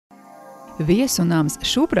Viesu nams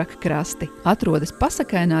Šubrakkrasti atrodas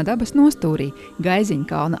pasakainā dabas nostūrī,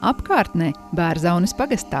 Gaiziņkalna apkārtnē, Bērzaunes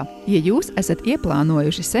pagastā. Ja jūs esat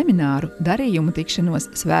ieplānojuši semināru, darījumu tikšanos,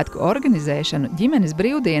 svētku organizēšanu, ģimenes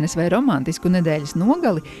brīvdienas vai romantisku nedēļas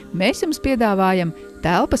nogali, mēs jums piedāvājam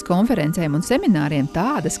telpas konferencēm un semināriem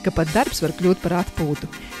tādas, ka pat darbs var kļūt par atpūtu.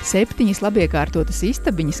 7 labiekārtotas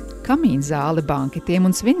istabiņas, kamīnzāle banketiem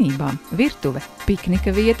un svinībām, virtuve,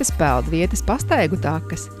 piknika vietas, peldvietas, pastaigu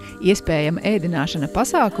takas, iespējama ēdināšana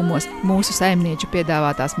pasākumos, mūsu saimnieču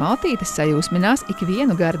piedāvātās maltītes sajūsminās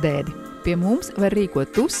ikvienu gardēdi. Pie mums var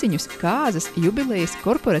rīkot tusiņus, kāzas, jubilejas,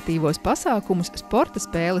 korporatīvos pasākumus, sporta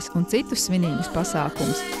spēles un citus svinīgus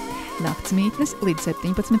pasākumus. Naktsmītnes līdz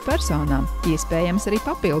 17 personām, iespējams arī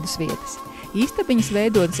papildus vietas. Istabiņas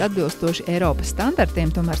veidotas atbilstoši Eiropas standartiem,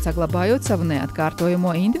 tomēr saglabājot savu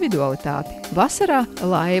neatkārtojamo individualitāti. Vasarā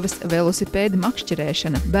laivas, velosipēdi,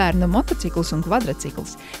 makšķerēšana, bērnu motocikls un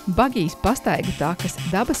kvadracikls, bagijas pastaigu takas,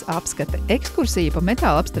 dabas apskate, ekskursija pa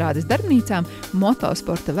metāla apstrādes darbnīcām,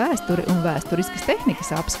 motosporta vēsture un vēsturiskas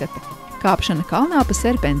tehnikas apskate. Kāpšana kalnā pa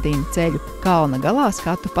serpentīnu ceļu, kalna galā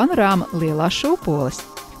skatu panorāma lielās šūpoles.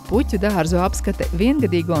 Puķu dārzu apskate,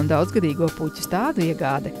 viengadīgo un daudzgadīgo puķu stādu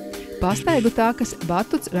iegāde. Pastaigu takas,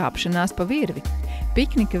 batuts, rāpšanās pa virvi.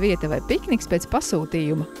 Piknika vieta vai pikniks pēc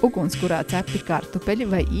pasūtījuma, ugunskurā cepti kartupeļi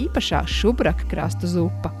vai īpašā Šubrakkrastu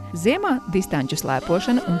zupa. Ziemā distanču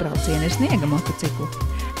slēpošana un braucieni ar sniega motociklu.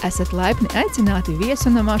 Esat laipni aicināti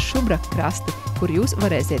Viesu namā Šubrakkrasti, kur jūs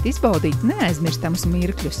varēsiet izbaudīt neaizmirstamus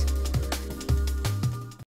mirkļus.